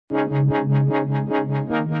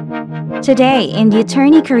Today in the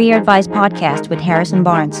Attorney Career Advice podcast with Harrison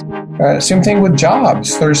Barnes. Same thing with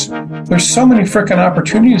jobs. There's so many frickin'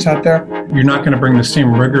 opportunities out there. You're not going to bring the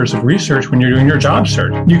same rigors of research when you're doing your job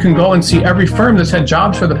search. You can go and see every firm that's had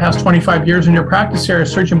jobs for the past 25 years in your practice area,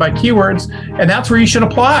 searching by keywords, and that's where you should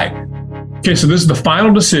apply. Okay, so this is the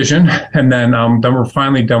final decision, and then we're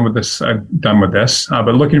finally done with this.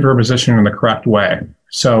 But looking for a position in the correct way.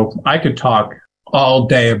 So I could talk all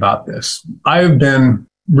day about this. I've been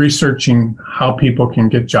researching how people can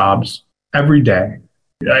get jobs every day.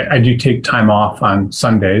 I do take time off on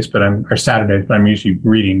Sundays, or Saturdays, but I'm usually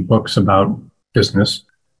reading books about business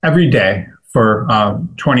every day for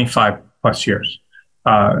 25 plus years.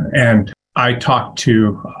 And I talk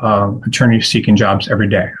to attorneys seeking jobs every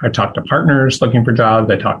day. I talk to partners looking for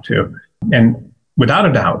jobs. And without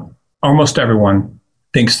a doubt, almost everyone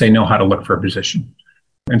thinks they know how to look for a position.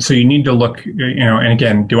 And so you need to look, and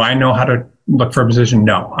again, do I know how to look for a position?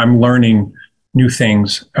 No, I'm learning new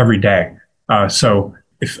things every day. So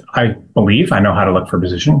if I believe I know how to look for a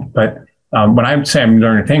position, but when I say I'm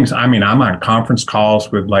learning things, I mean, I'm on conference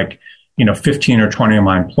calls with 15 or 20 of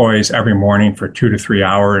my employees every morning for 2 to 3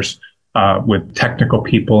 hours with technical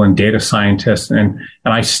people and data scientists. And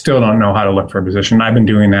I still don't know how to look for a position. I've been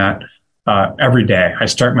doing that every day. I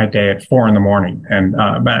start my day at 4 a.m.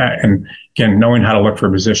 and again, knowing how to look for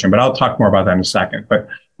a position, but I'll talk more about that in a second. But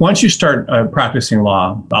once you start practicing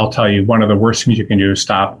law, I'll tell you one of the worst things you can do is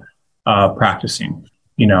stop practicing.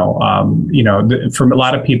 For a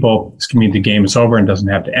lot of people, this can mean the game is over and doesn't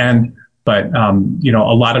have to end. But, a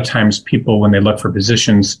lot of times people, when they look for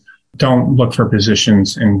positions, don't look for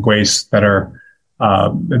positions in ways that are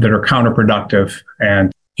counterproductive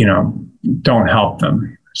and, don't help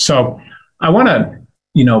them. So I want to,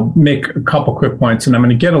 make a couple quick points, and I'm going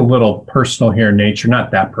to get a little personal here in nature,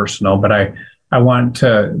 not that personal, but I want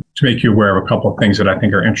to make you aware of a couple of things that I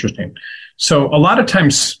think are interesting. So a lot of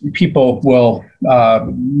times people will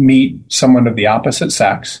meet someone of the opposite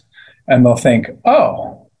sex and they'll think,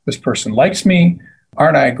 oh, this person likes me.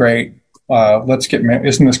 Aren't I great? Let's get married.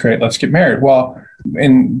 Isn't this great? Let's get married. Well,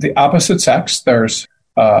 in the opposite sex, there's,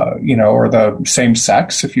 or the same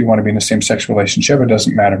sex. If you want to be in a same sex relationship, it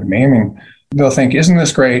doesn't matter to me. I mean, they'll think, isn't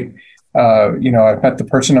this great? I've met the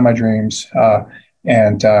person of my dreams.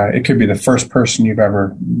 And it could be the first person you've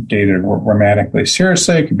ever dated romantically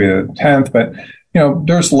seriously. It could be the 10th, but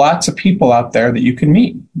there's lots of people out there that you can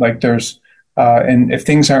meet. And if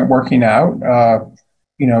things aren't working out,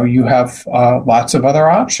 you have lots of other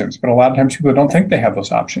options. But a lot of times people don't think they have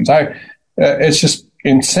those options. It's just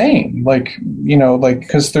insane.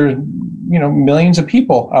 Because there's millions of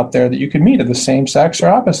people out there that you could meet of the same sex or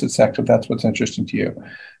opposite sex if that's what's interesting to you.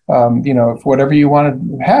 If whatever you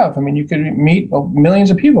want to have, you could meet millions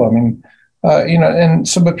of people.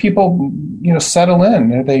 But people, settle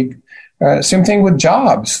in. Same thing with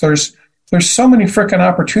jobs. There's so many frickin'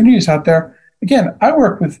 opportunities out there. Again, I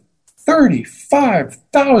work with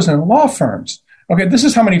 35,000 law firms. Okay, this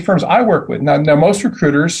is how many firms I work with. Now most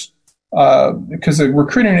recruiters, because the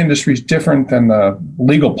recruiting industry is different than the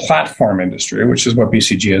legal platform industry, which is what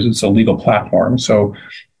BCG is. It's a legal platform. So,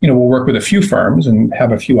 we'll work with a few firms and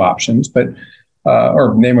have a few options, but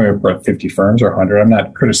or they may work with 50 firms or 100. I'm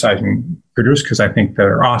not criticizing recruiters because I think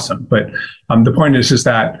they're awesome. But the point is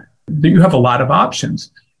that you have a lot of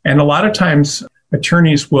options. And a lot of times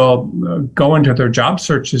attorneys will go into their job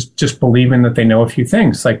searches just believing that they know a few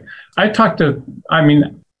things. Like I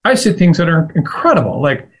say things that are incredible.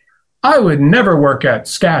 Like I would never work at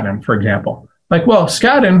Skadden, for example.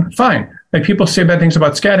 Skadden, fine. People say bad things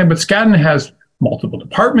about Skadden, but Skadden has multiple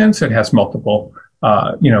departments. It has multiple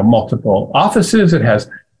offices. It has,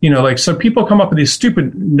 so people come up with these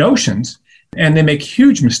stupid notions and they make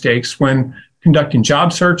huge mistakes when conducting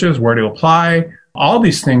job searches, where to apply, all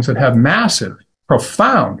these things that have massive,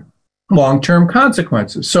 profound long-term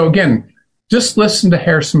consequences. So again, just listen to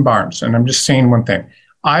Harrison Barnes. And I'm just saying one thing.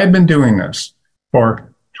 I've been doing this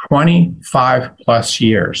for 25 plus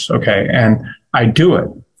years. Okay. And I do it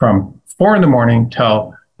from 4 a.m.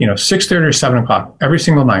 till 6:30 or 7 o'clock every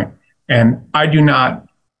single night. And I do not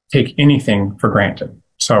take anything for granted.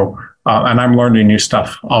 So, and I'm learning new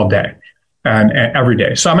stuff all day and every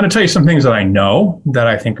day. So I'm going to tell you some things that I know that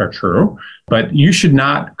I think are true, but you should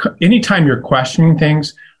not, anytime you're questioning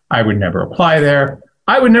things, I would never apply there.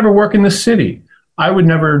 I would never work in the city. I would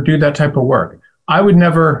never do that type of work. I would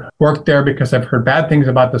never work there because I've heard bad things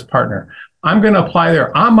about this partner. I'm going to apply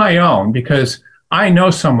there on my own because I know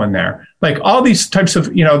someone there. All these types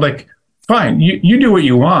of, fine, you do what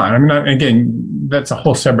you want. Again, that's a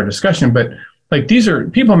whole separate discussion, but these are,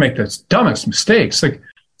 people make the dumbest mistakes.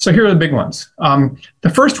 So here are the big ones.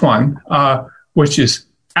 The first one, which is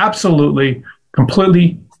absolutely,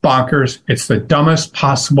 completely bonkers. It's the dumbest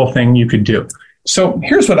possible thing you could do. So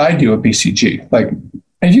here's what I do at BCG. Like,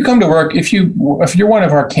 if you come to work, if you're one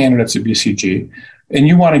of our candidates at BCG and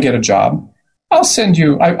you want to get a job, I'll send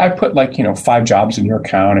you, I put 5 jobs in your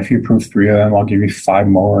account. If you approve 3 of them, I'll give you 5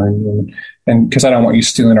 more. And because I don't want you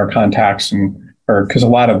stealing our contacts or because a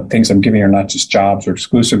lot of things I'm giving are not just jobs or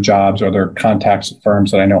exclusive jobs, or they're contacts at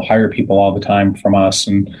firms that I know hire people all the time from us.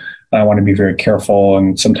 And I want to be very careful.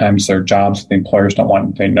 And sometimes they're jobs that the employers don't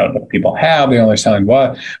want, they know that people have. They only selling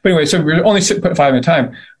what. But anyway, so we're only put 5 at a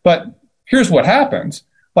time. But here's what happens.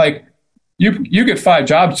 Like you get 5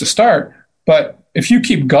 jobs to start, but if you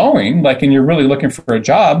keep going, and you're really looking for a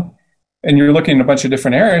job and you're looking in a bunch of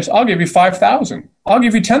different areas, I'll give you 5,000. I'll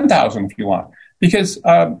give you 10,000 if you want, because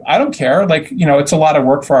I don't care. It's a lot of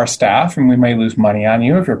work for our staff and we may lose money on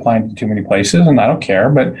you if you're applying to too many places, and I don't care,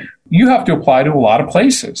 but you have to apply to a lot of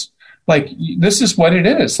places. This is what it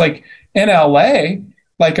is. In LA,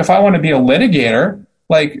 if I want to be a litigator,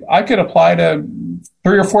 I could apply to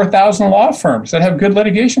 3,000 or 4,000 law firms that have good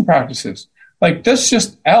litigation practices. That's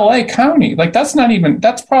just LA County.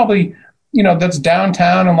 That's probably, that's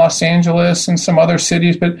downtown in Los Angeles and some other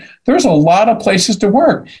cities, but there's a lot of places to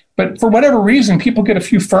work. But for whatever reason, people get a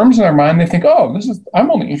few firms in their mind. They think,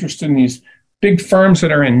 I'm only interested in these big firms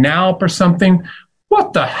that are in Nalp or something.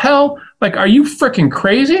 What the hell? Are you freaking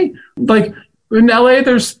crazy? In LA,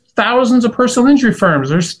 there's thousands of personal injury firms.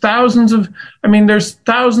 There's thousands of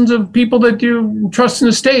people that do trust and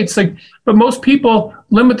estates. But most people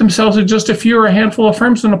limit themselves to just a few or a handful of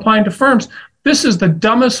firms and applying to firms. This is the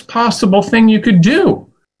dumbest possible thing you could do.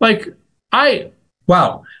 I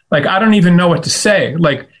don't even know what to say.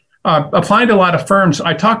 Applying to a lot of firms.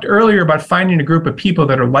 I talked earlier about finding a group of people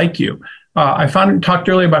that are like you. Talked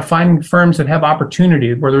earlier about finding firms that have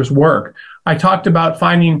opportunity, where there's work. I talked about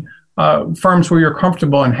finding firms where you're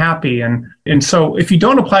comfortable and happy. And so if you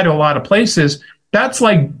don't apply to a lot of places, that's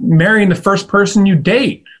like marrying the first person you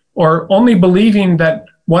date, or only believing that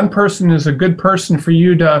one person is a good person for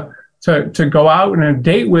you to go out on a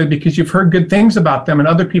date with because you've heard good things about them and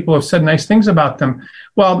other people have said nice things about them.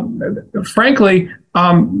 Well, frankly,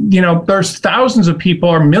 there's thousands of people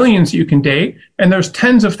or millions that you can date, and there's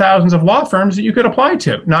tens of thousands of law firms that you could apply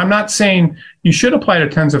to. Now, I'm not saying you should apply to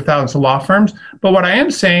tens of thousands of law firms, but what I am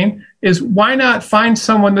saying is why not find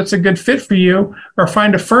someone that's a good fit for you, or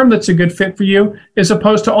find a firm that's a good fit for you, as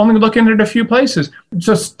opposed to only looking at a few places.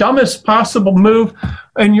 Just dumbest possible move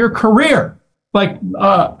in your career.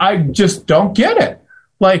 I just don't get it.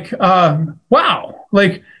 Wow.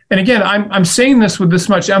 And again, I'm saying this with this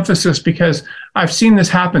much emphasis because I've seen this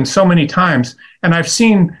happen so many times, and I've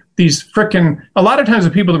seen these a lot of times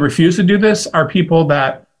the people that refuse to do this are people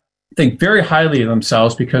that think very highly of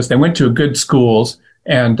themselves because they went to good schools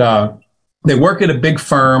and they work at a big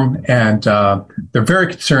firm, and they're very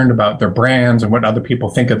concerned about their brands and what other people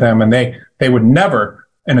think of them, and they would never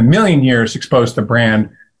in a million years expose the brand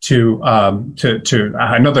to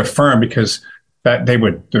another firm because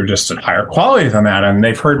they're just at higher quality than that, and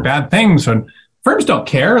they've heard bad things, and firms don't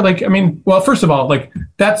care. First of all,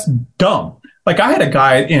 that's dumb. I had a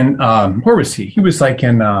guy in where was he? He was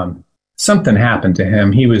in something happened to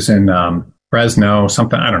him. He was in Fresno,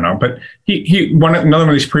 something, I don't know, but another one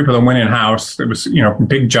of these people that went in house. It was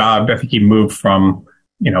big job. I think he moved from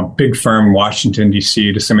big firm Washington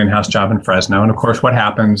D.C. to some in-house job in Fresno. And of course, what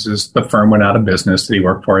happens is the firm went out of business that he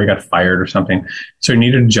worked for. He got fired or something. So he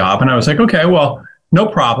needed a job. And I was like, okay, well, no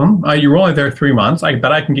problem. You were only there 3 months. I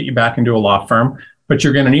bet I can get you back into a law firm, but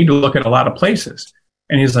you're going to need to look at a lot of places.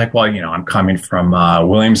 And he's like, well, I'm coming from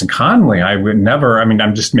Williams and Connolly. I would never,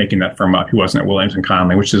 I'm just making that firm up. He wasn't at Williams and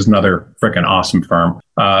Connolly, which is another freaking awesome firm.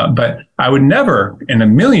 But I would never in a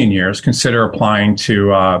million years consider applying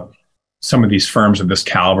to some of these firms of this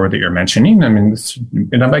caliber that you're mentioning. And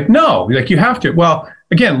I'm like, no, you have to. Well,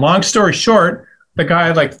 again, long story short, the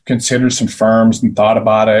guy considered some firms and thought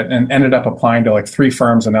about it and ended up applying to 3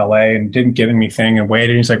 firms in LA and didn't get anything and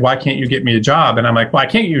waited. He's like, why can't you get me a job? And I'm like, well, I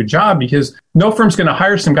can't get you a job because no firm's going to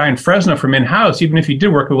hire some guy in Fresno from in-house, even if you did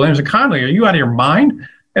work with Williams and Connolly. Are you out of your mind?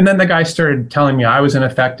 And then the guy started telling me I was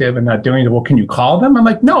ineffective and not doing it. Well, can you call them? I'm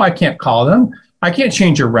like, no, I can't call them. I can't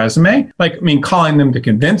change your resume. Calling them to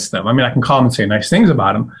convince them. I can call them and say nice things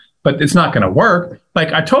about them, but it's not going to work.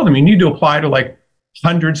 I told them, you need to apply to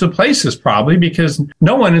hundreds of places probably, because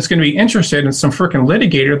no one is going to be interested in some freaking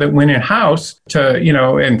litigator that went in-house to,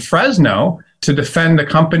 in Fresno to defend the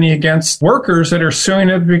company against workers that are suing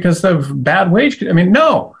it because of bad wage.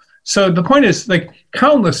 No. So the point is,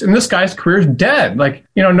 countless, and this guy's career is dead. Like,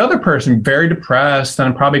 another person very depressed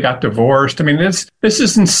and probably got divorced. I mean, this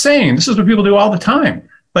is insane. This is what people do all the time.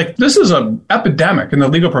 Like, this is an epidemic in the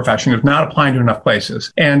legal profession of not applying to enough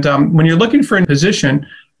places. And when you're looking for a position,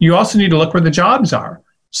 you also need to look where the jobs are.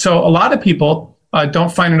 So a lot of people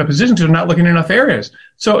don't find enough positions because they're not looking in enough areas.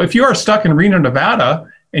 So if you are stuck in Reno, Nevada,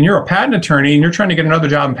 and you're a patent attorney and you're trying to get another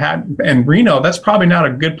job in Reno, that's probably not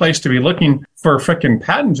a good place to be looking for frickin'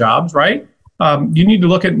 patent jobs, right? You need to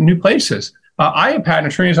look at new places. I have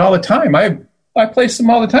patent attorneys all the time. I place them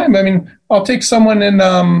all the time. I mean, I'll take someone in,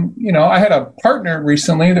 I had a partner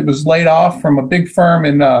recently that was laid off from a big firm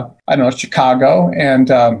in, Chicago.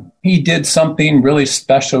 And he did something really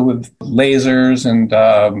special with lasers and,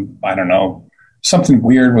 something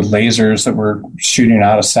weird with lasers that were shooting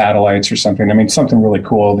out of satellites or something. I mean, something really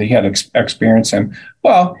cool that he had experience in.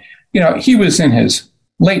 Well, he was in his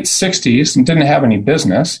late 60s and didn't have any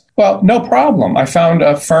business. Well, no problem. I found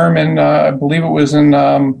a firm in, I believe it was in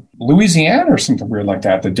Louisiana or something weird like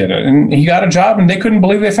that did it. And he got a job and they couldn't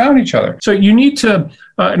believe they found each other. So you need to,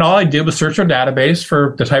 and all I did was search our database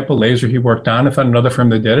for the type of laser he worked on. I found another firm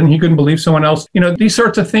that did, and he couldn't believe someone else. These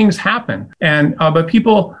sorts of things happen. And, but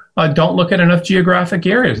people don't look at enough geographic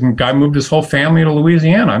areas. And the guy moved his whole family to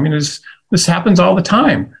Louisiana. I mean, this happens all the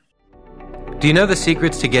time. Do you know the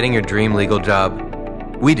secrets to getting your dream legal job?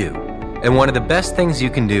 We do. And one of the best things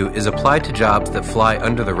you can do is apply to jobs that fly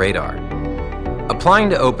under the radar.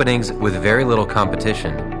 Applying to openings with very little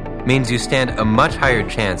competition means you stand a much higher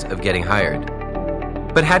chance of getting hired.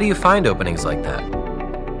 But how do you find openings like that?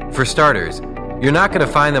 For starters, you're not going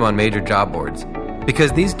to find them on major job boards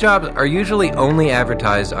because these jobs are usually only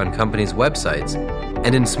advertised on companies' websites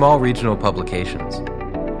and in small regional publications.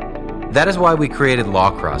 That is why we created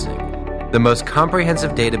Law Crossing, the most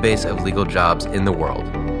comprehensive database of legal jobs in the world.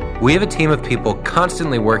 We have a team of people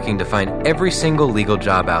constantly working to find every single legal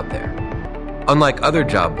job out there. Unlike other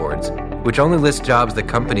job boards, which only list jobs that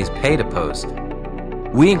companies pay to post,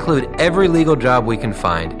 we include every legal job we can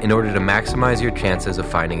find in order to maximize your chances of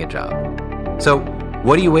finding a job. So,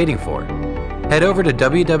 what are you waiting for? Head over to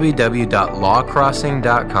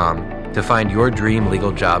www.lawcrossing.com to find your dream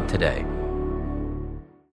legal job today.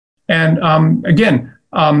 And again,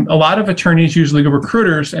 a lot of attorneys use legal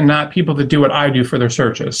recruiters and not people that do what I do for their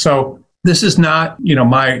searches. So this is not,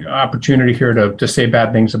 my opportunity here to say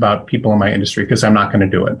bad things about people in my industry because I'm not going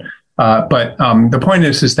to do it. But the point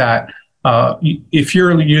is that if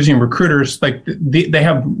you're using recruiters, like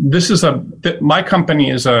my company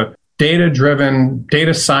is a data-driven,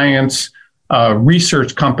 data science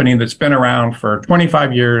research company that's been around for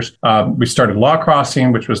 25 years. We started Law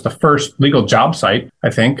Crossing, which was the first legal job site, I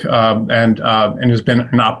think, and has been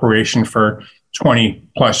in operation for 20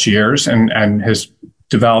 plus years and has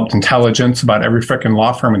developed intelligence about every frickin'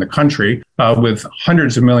 law firm in the country with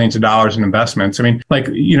hundreds of millions of dollars in investments. I mean,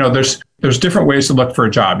 there's different ways to look for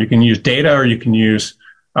a job. You can use data or you can use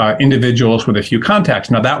individuals with a few contacts.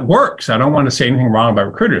 Now that works. I don't want to say anything wrong about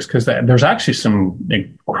recruiters because there's actually some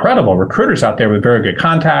incredible recruiters out there with very good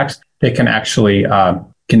contacts. They can actually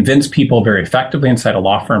convince people very effectively inside of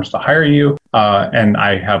law firms to hire you. And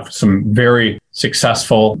I have some very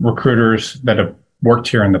successful recruiters that have worked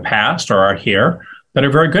here in the past or are here that are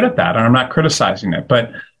very good at that. And I'm not criticizing it.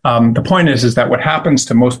 But the point is that what happens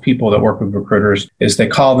to most people that work with recruiters is they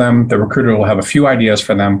call them, the recruiter will have a few ideas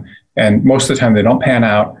for them. And most of the time they don't pan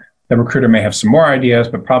out. The recruiter may have some more ideas,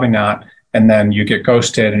 but probably not. And then you get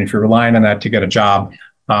ghosted. And if you're relying on that to get a job,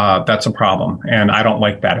 that's a problem. And I don't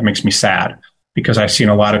like that. It makes me sad because I've seen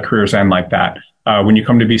a lot of careers end like that. When you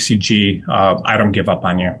come to BCG, I don't give up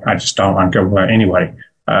on you. I just don't want to go anyway.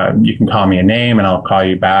 You can call me a name and I'll call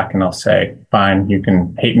you back and I'll say, fine, you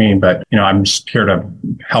can hate me, but I'm just here to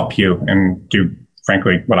help you and do,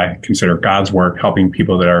 frankly, what I consider God's work, helping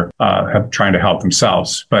people that are trying to help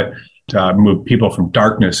themselves, but move people from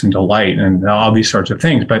darkness into light and all these sorts of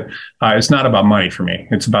things. But it's not about money for me.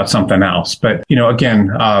 It's about something else. But,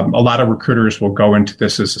 again, a lot of recruiters will go into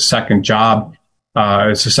this as a second job.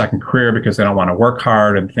 It's a second career because they don't want to work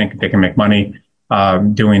hard and think they can make money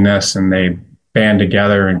doing this. And they band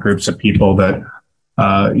together in groups of people that,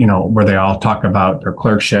 where they all talk about their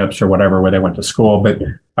clerkships or whatever, where they went to school, but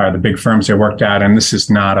are the big firms they worked at. And this is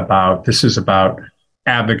about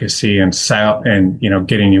advocacy and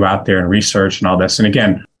getting you out there and research and all this. And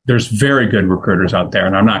again, there's very good recruiters out there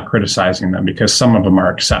and I'm not criticizing them because some of them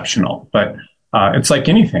are exceptional, but it's like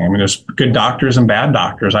anything. I mean, there's good doctors and bad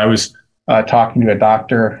doctors. I was talking to a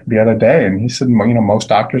doctor the other day and he said, most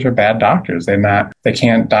doctors are bad doctors. They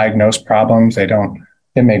can't diagnose problems. They don't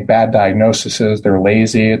They make bad diagnoses. They're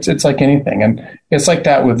lazy. It's like anything. And it's like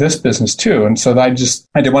that with this business too. And so I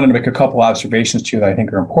did wanted to make a couple observations to you that I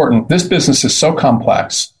think are important. This business is so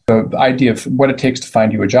complex. The idea of what it takes to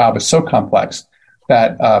find you a job is so complex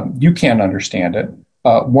that you can't understand it.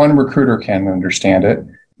 One recruiter can understand it.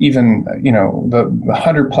 Even, the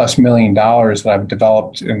 $100+ million that I've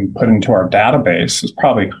developed and put into our database is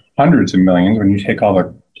probably hundreds of millions when you take all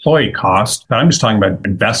the employee cost. But I'm just talking about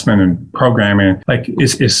investment and programming,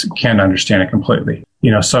 is can't understand it completely.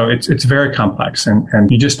 So it's very complex. And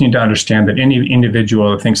you just need to understand that any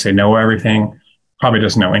individual that thinks they know everything probably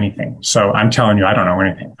doesn't know anything. So I'm telling you, I don't know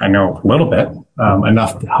anything. I know a little bit,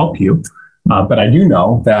 enough to help you. But I do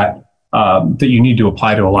know that you need to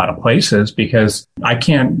apply to a lot of places, because I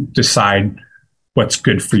can't decide what's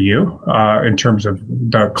good for you in terms of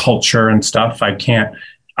the culture and stuff.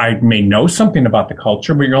 I may know something about the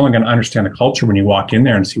culture, but you're only going to understand the culture when you walk in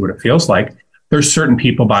there and see what it feels like. There's certain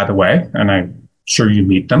people, by the way, and I'm sure you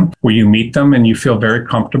meet them, where you meet them and you feel very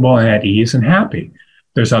comfortable and at ease and happy.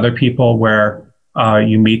 There's other people where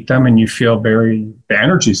you meet them and you feel the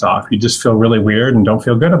energy's off. You just feel really weird and don't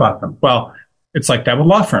feel good about them. Well, it's like that with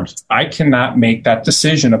law firms. I cannot make that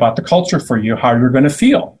decision about the culture for you, how you're going to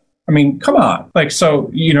feel. I mean, come on.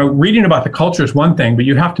 Reading about the culture is one thing, but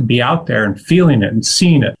you have to be out there and feeling it and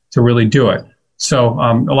seeing it to really do it. So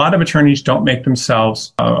a lot of attorneys don't make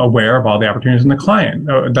themselves aware of all the opportunities in the client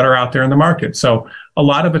that are out there in the market. So a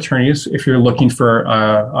lot of attorneys, if you're looking for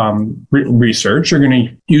research, you're going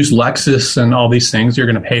to use Lexis and all these things you're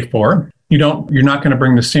going to pay for. You're not going to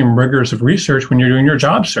bring the same rigors of research when you're doing your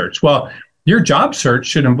job search. Well, your job search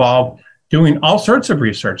should involve doing all sorts of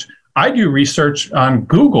research. I do research on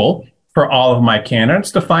Google for all of my candidates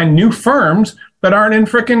to find new firms that aren't in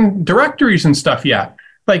frickin' directories and stuff yet.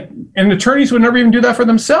 And attorneys would never even do that for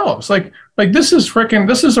themselves. This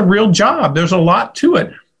is a real job. There's a lot to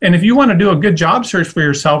it. And if you want to do a good job search for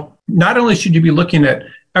yourself, not only should you be looking at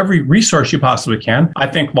every resource you possibly can. I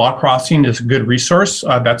think Law Crossing is a good resource.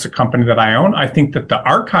 That's a company that I own. I think that the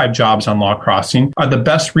archive jobs on Law Crossing are the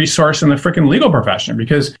best resource in the freaking legal profession,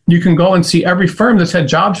 because you can go and see every firm that's had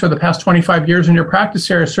jobs for the past 25 years in your practice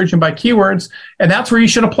area, searching by keywords, and that's where you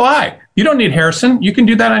should apply. You don't need Harrison. You can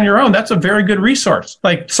do that on your own. That's a very good resource.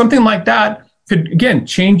 Something like that could, again,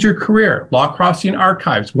 change your career. Law Crossing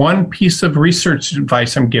Archives, one piece of research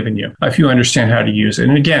advice I'm giving you, if you understand how to use it.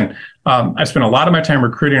 And again, I spend a lot of my time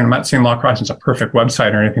recruiting. I'm not saying Law Crossing is a perfect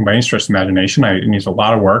website or anything by any stretch of imagination. It needs a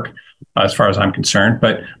lot of work as far as I'm concerned.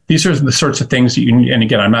 But these are the sorts of things that you need. And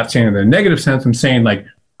again, I'm not saying in the negative sense. I'm saying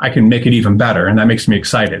I can make it even better. And that makes me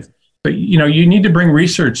excited. But, you need to bring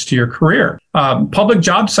research to your career. Public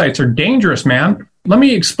job sites are dangerous, man. Let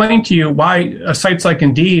me explain to you why sites like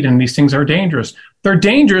Indeed and these things are dangerous. They're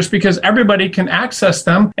dangerous because everybody can access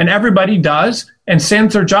them, and everybody does, and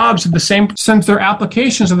sends their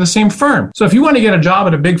applications to the same firm. So if you want to get a job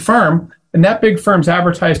at a big firm, and that big firm's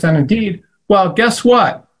advertised on Indeed, well, guess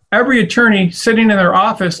what? Every attorney sitting in their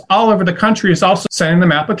office all over the country is also sending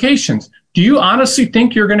them applications. Do you honestly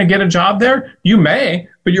think you're going to get a job there? You may,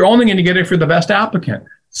 but you're only going to get it if you're the best applicant.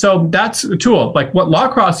 So that's a tool. What Law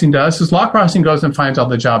Crossing does is Law Crossing goes and finds all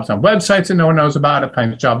the jobs on websites that no one knows about. It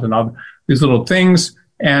finds jobs in all these little things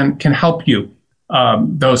and can help you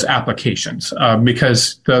those applications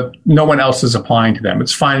because no one else is applying to them.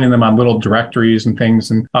 It's finding them on little directories and things.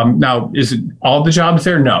 And now, is it all the jobs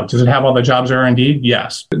there? No. Does it have all the jobs there? Indeed,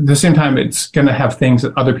 yes. At the same time, it's going to have things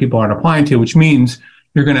that other people aren't applying to, which means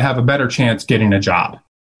you're going to have a better chance getting a job.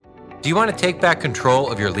 Do you want to take back control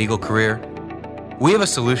of your legal career? We have a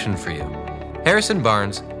solution for you. Harrison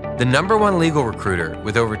Barnes, the #1 legal recruiter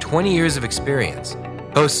with over 20 years of experience,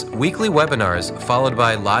 hosts weekly webinars followed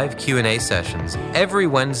by live Q&A sessions every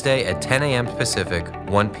Wednesday at 10 a.m. Pacific,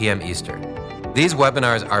 1 p.m. Eastern. These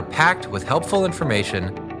webinars are packed with helpful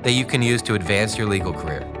information that you can use to advance your legal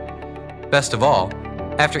career. Best of all,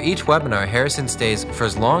 after each webinar, Harrison stays for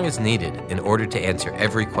as long as needed in order to answer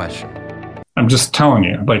every question. I'm just telling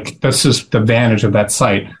you, this is the advantage of that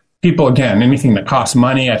site. People, again, anything that costs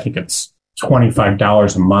money, I think it's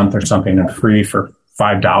 $25 a month or something, and free for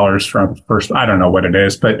 $5 from first. I don't know what it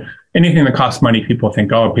is, but anything that costs money, people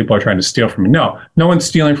think, oh, people are trying to steal from me. No one's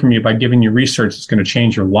stealing from you by giving you research that's going to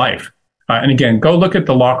change your life. And again, go look at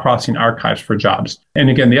the Law Crossing archives for jobs.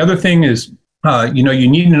 And again, the other thing is, you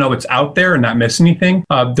need to know what's out there and not miss anything.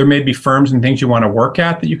 There may be firms and things you want to work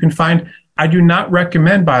at that you can find. I do not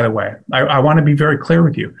recommend, by the way, I want to be very clear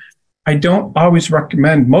with you. I don't always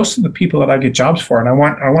recommend most of the people that I get jobs for, and I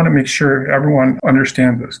want to make sure everyone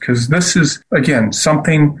understands this, because this is, again,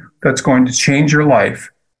 something that's going to change your life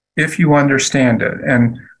if you understand it,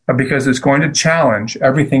 and because it's going to challenge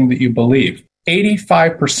everything that you believe.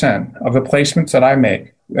 85% of the placements that I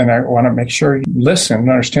make, and I want to make sure you listen and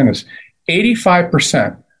understand this,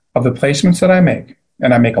 85% of the placements that I make,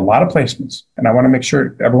 and I make a lot of placements, and I want to make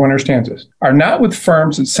sure everyone understands this, are not with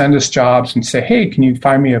firms that send us jobs and say, hey, can you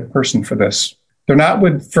find me a person for this? They're not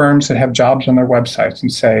with firms that have jobs on their websites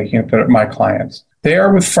and say, they're my clients. They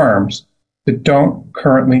are with firms that don't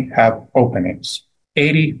currently have openings.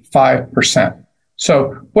 85%.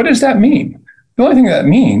 So what does that mean? The only thing that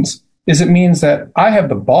means is it means that I have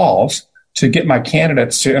the balls to get my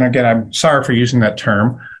candidates to, and again, I'm sorry for using that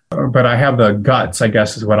term, but I have the guts, I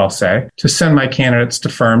guess is what I'll say, to send my candidates to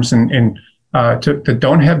firms that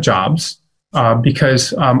don't have jobs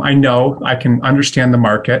because I know I can understand the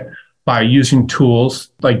market by using tools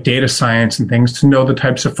like data science and things to know the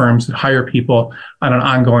types of firms that hire people on an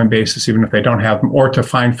ongoing basis, even if they don't have them, or to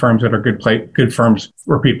find firms that are good firms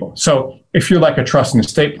for people. So if you're like a trust and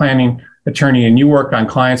estate planning attorney and you work on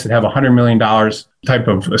clients that have $100 million type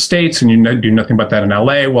of estates and you do nothing but that in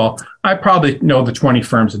LA, well, I probably know the 20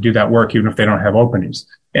 firms that do that work, even if they don't have openings.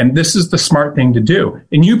 And this is the smart thing to do.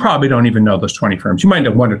 And you probably don't even know those 20 firms. You might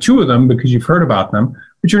know one or two of them because you've heard about them,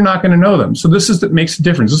 but you're not going to know them. So this is that makes a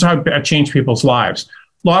difference. This is how I change people's lives.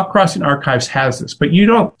 Law Crossing Archives has this, but you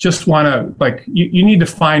don't just want to you need to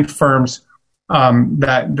find firms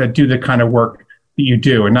that do the kind of work that you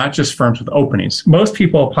do, and not just firms with openings. Most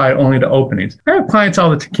people apply only to openings. I have clients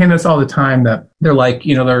candidates all the time that they're like,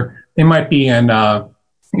 they might be in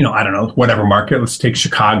I don't know, whatever market. Let's take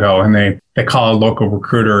Chicago, and they call a local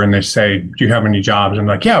recruiter and they say, do you have any jobs? And I'm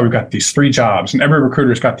like, yeah, we've got these 3 jobs. And every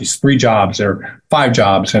recruiter's got these 3 jobs or 5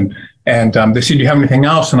 jobs. And they say, do you have anything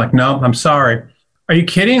else? I'm like, no, I'm sorry. Are you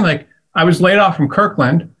kidding? Like, I was laid off from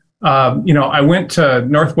Kirkland. I went to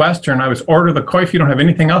Northwestern. I was ordered the COI. If you don't have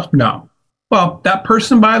anything else, no. Well, that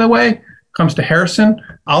person, by the way, comes to Harrison.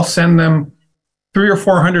 I'll send them 300 or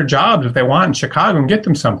 400 jobs if they want in Chicago and get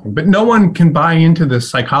them something. But no one can buy into this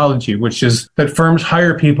psychology, which is that firms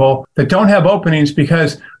hire people that don't have openings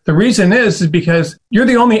because the reason is because you're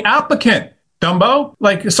the only applicant, Dumbo.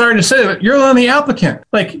 Like, sorry to say it, you're the only applicant.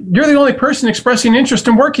 Like, you're the only person expressing interest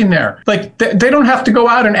in working there. Like, they don't have to go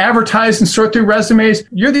out and advertise and sort through resumes.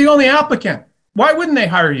 You're the only applicant. Why wouldn't they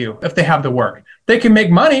hire you if they have the work? They can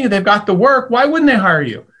make money. They've got the work. Why wouldn't they hire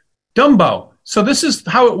you? Dumbo. So this is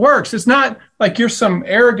how it works. It's not like you're some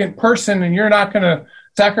arrogant person and you're not going to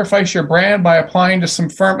sacrifice your brand by applying to some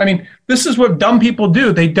firm. I mean, this is what dumb people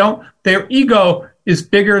do. Their ego is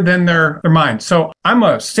bigger than their mind. So I'm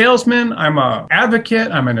a salesman. I'm an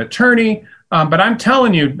advocate. I'm an attorney. But I'm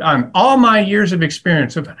telling you, on all my years of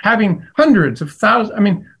experience of having hundreds of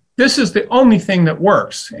thousands, this is the only thing that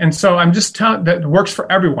works. And so I'm just telling that works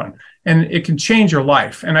for everyone. And it can change your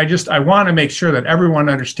life. And I want to make sure that everyone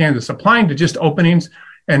understands this. Applying to just openings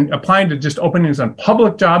on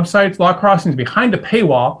public job sites, Law Crossing is behind a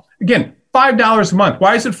paywall. Again, $5 a month.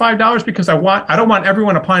 Why is it $5? Because I don't want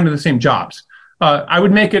everyone applying to the same jobs. I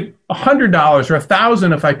would make it $100 or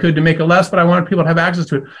 $1,000 if I could to make it less, but I want people to have access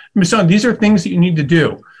to it. So these are things that you need to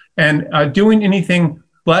do. And doing anything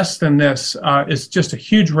less than this is just a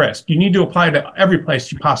huge risk. You need to apply to every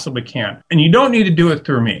place you possibly can. And you don't need to do it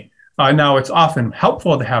through me. Now, it's often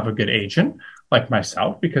helpful to have a good agent like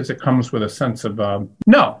myself because it comes with a sense of,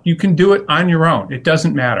 no, you can do it on your own. It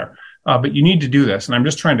doesn't matter. But you need to do this. And I'm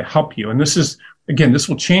just trying to help you. And this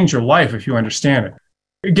will change your life if you understand it.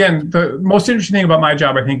 Again, the most interesting thing about my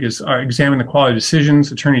job, I think, is examining the quality of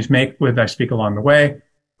decisions attorneys make I speak along the way.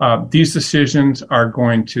 These decisions are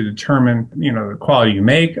going to determine, the quality you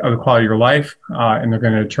make, or the quality of your life, and they're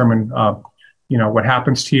going to determine, what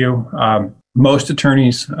happens to you. Most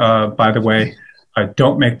attorneys, by the way,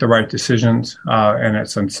 don't make the right decisions, and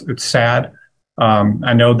it's sad.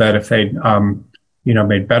 I know that if they,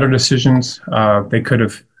 made better decisions, they could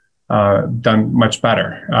have done much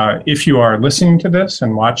better. If you are listening to this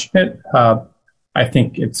and watching it, I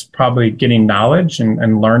think it's probably getting knowledge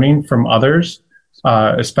and learning from others,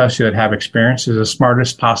 especially that have experience, is the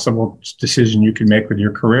smartest possible decision you can make with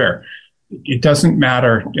your career. It doesn't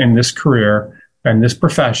matter in this career. In this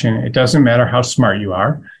profession, it doesn't matter how smart you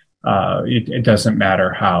are. It doesn't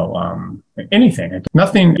matter how anything.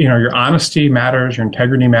 Nothing. Your honesty matters. Your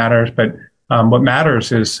integrity matters. But what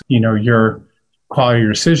matters is your quality of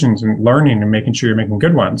your decisions and learning and making sure you're making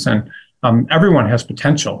good ones. And everyone has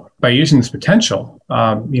potential. By using this potential,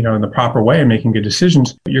 in the proper way and making good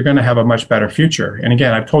decisions, you're going to have a much better future. And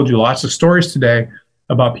again, I've told you lots of stories today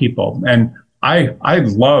about people, and I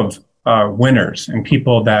love winners and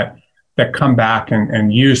people that come back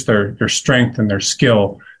and use their strength and their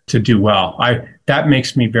skill to do well. That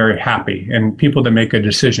makes me very happy, and people that make good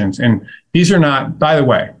decisions. And these are not, by the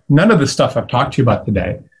way, none of the stuff I've talked to you about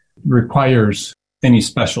today requires any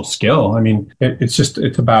special skill. I mean,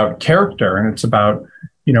 it's about character, and it's about,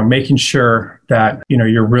 making sure that,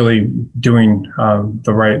 you're really doing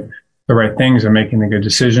the right things and making the good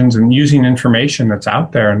decisions and using information that's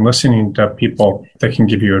out there and listening to people that can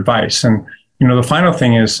give you advice. And, the final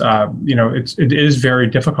thing is, it is very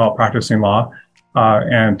difficult practicing law,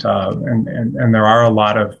 and there are a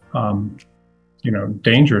lot of,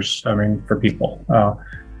 dangers, for people.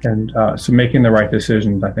 So making the right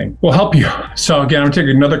decisions, I think, will help you. So again, I'm going to take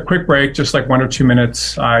another quick break, just like 1 or 2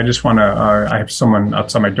 minutes. I just want to, I have someone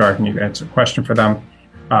outside my door. I can answer a question for them.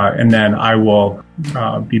 And then I will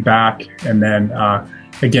be back. And then,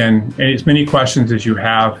 again, as many questions as you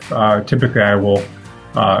have, typically I will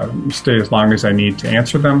stay as long as I need to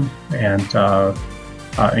answer them and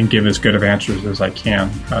give as good of answers as I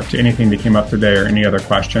can to anything that came up today or any other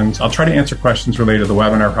questions. I'll try to answer questions related to the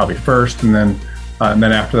webinar probably first, and then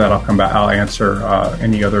after that, I'll come back. I'll answer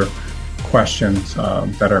any other questions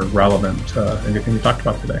that are relevant to anything we talked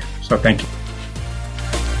about today. So thank you.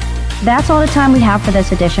 That's all the time we have for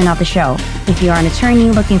this edition of the show. If you are an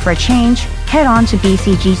attorney looking for a change, head on to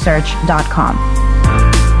bcgsearch.com.